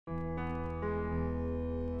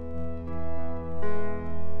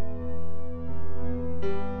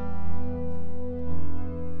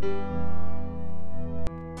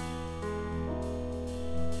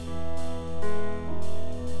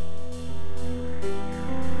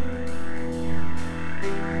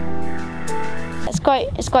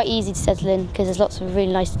quite easy to settle in because there's lots of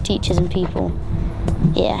really nice teachers and people.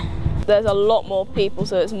 Yeah. There's a lot more people,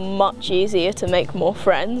 so it's much easier to make more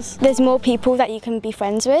friends. There's more people that you can be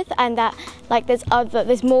friends with, and that like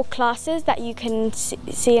there's more classes that you can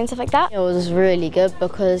see and stuff like that. It was really good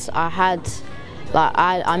because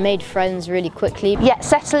I made friends really quickly. Yeah,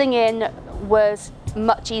 settling in was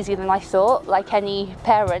much easier than I thought. Like any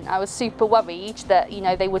parent, I was super worried that, you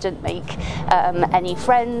know, they wouldn't make any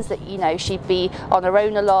friends, that, you know, she'd be on her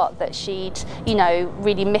own a lot, that she'd, you know,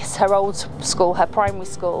 really miss her old school, her primary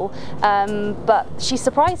school. But she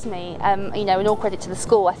surprised me, you know, and all credit to the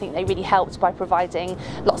school. I think they really helped by providing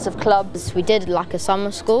lots of clubs. We did like a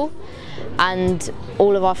summer school, and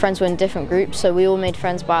all of our friends were in different groups, so we all made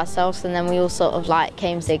friends by ourselves, and then we all sort of like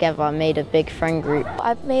came together and made a big friend group.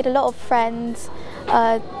 I've made a lot of friends.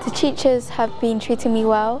 The teachers have been treating me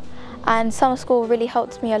well, and summer school really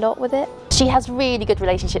helped me a lot with it. She has really good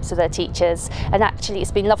relationships with her teachers, and actually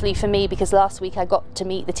it's been lovely for me because last week I got to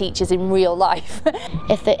meet the teachers in real life.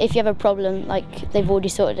 If you have a problem, like they've already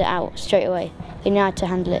sorted it out straight away. They know how to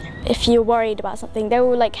handle it. If you're worried about something, they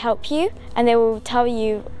will like help you, and they will tell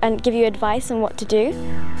you and give you advice on what to do.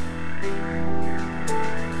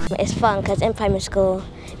 It's fun because in primary school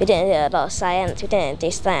we didn't do a lot of science, we didn't do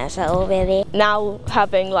science at all really. Now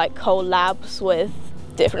having like whole labs with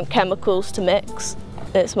different chemicals to mix,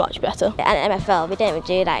 it's much better. At MFL we didn't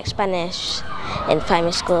do like Spanish in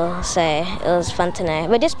primary school, so it was fun to know.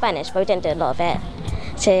 We did Spanish but we didn't do a lot of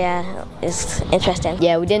it, so yeah, it's interesting.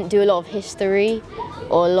 Yeah, we didn't do a lot of history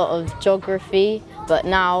or a lot of geography, but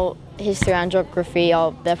now history and geography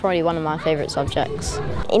they're probably one of my favourite subjects.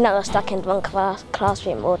 You're not stuck in one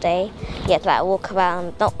classroom all day. You get to like walk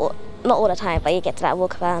around, not all the time, but you get to like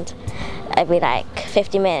walk around every like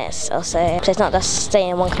 50 minutes or so. So it's not just staying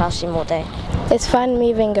in one classroom all day. It's fun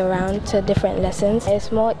moving around to different lessons.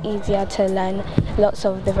 It's more easier to learn lots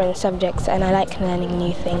of different subjects, and I like learning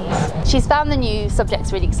new things. She's found the new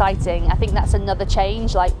subjects really exciting. I think that's another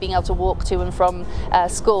change, like being able to walk to and from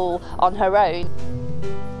school on her own.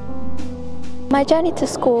 My journey to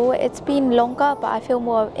school, it's been longer, but I feel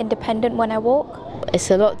more independent when I walk. It's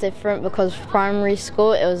a lot different because primary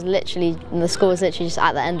school, the school was literally just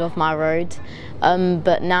at the end of my road.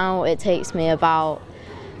 But now it takes me about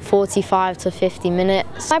 45 to 50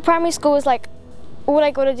 minutes. My primary school was like, all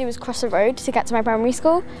I got to do was cross the road to get to my primary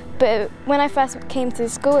school. But when I first came to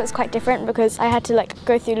school, it was quite different because I had to like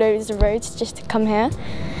go through loads of roads just to come here.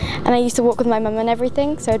 And I used to walk with my mum and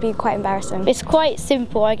everything, so it'd be quite embarrassing. It's quite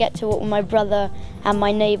simple. I get to walk with my brother and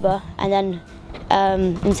my neighbour, and then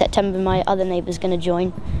in September my other neighbour's going to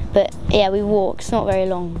join. But yeah, we walk, it's not very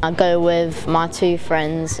long. I go with my two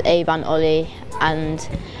friends, Abe and Ollie, and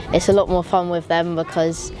it's a lot more fun with them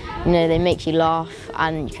because, you know, they make you laugh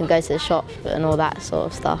and you can go to the shop and all that sort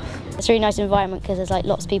of stuff. It's a really nice environment because there's like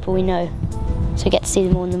lots of people we know, so we get to see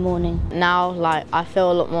them all in the morning. Now, like, I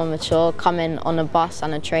feel a lot more mature coming on a bus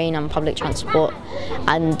and a train and public transport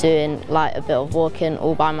and doing like a bit of walking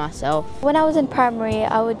all by myself. When I was in primary,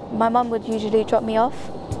 my mum would usually drop me off,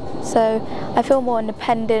 so I feel more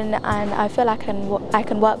independent and I feel I can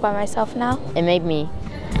work by myself now. It made me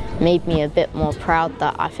a bit more proud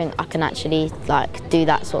that I think I can actually like do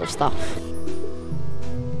that sort of stuff.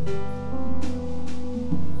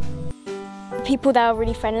 People that are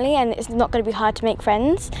really friendly, and it's not going to be hard to make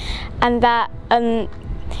friends, and that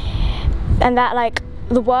like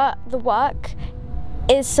the work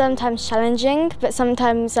is sometimes challenging, but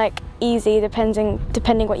sometimes like easy depending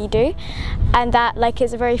what you do, and that like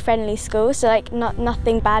it's a very friendly school, so like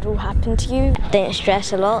nothing bad will happen to you. I didn't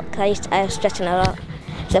stress a lot because I was stressing a lot.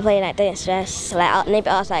 So I probably like didn't stress. Like maybe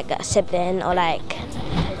I was like a sibling or like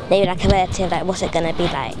maybe like a relative. Like what's it gonna be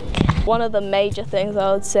like? One of the major things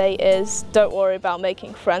I would say is don't worry about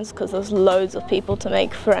making friends because there's loads of people to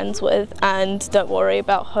make friends with, and don't worry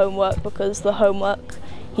about homework because the homework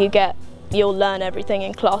you'll learn everything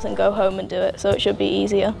in class and go home and do it, so it should be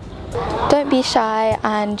easier. Don't be shy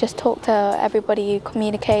and just talk to everybody,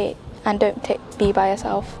 communicate, and don't be by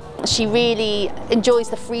yourself. She really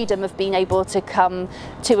enjoys the freedom of being able to come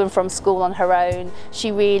to and from school on her own.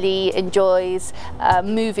 She really enjoys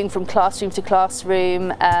moving from classroom to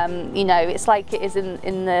classroom. You know, it's like it is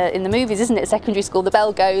in the movies, isn't it? Secondary school, the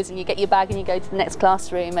bell goes and you get your bag and you go to the next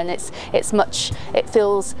classroom, and it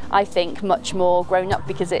feels, I think, much more grown up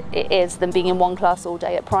because it is than being in one class all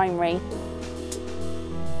day at primary.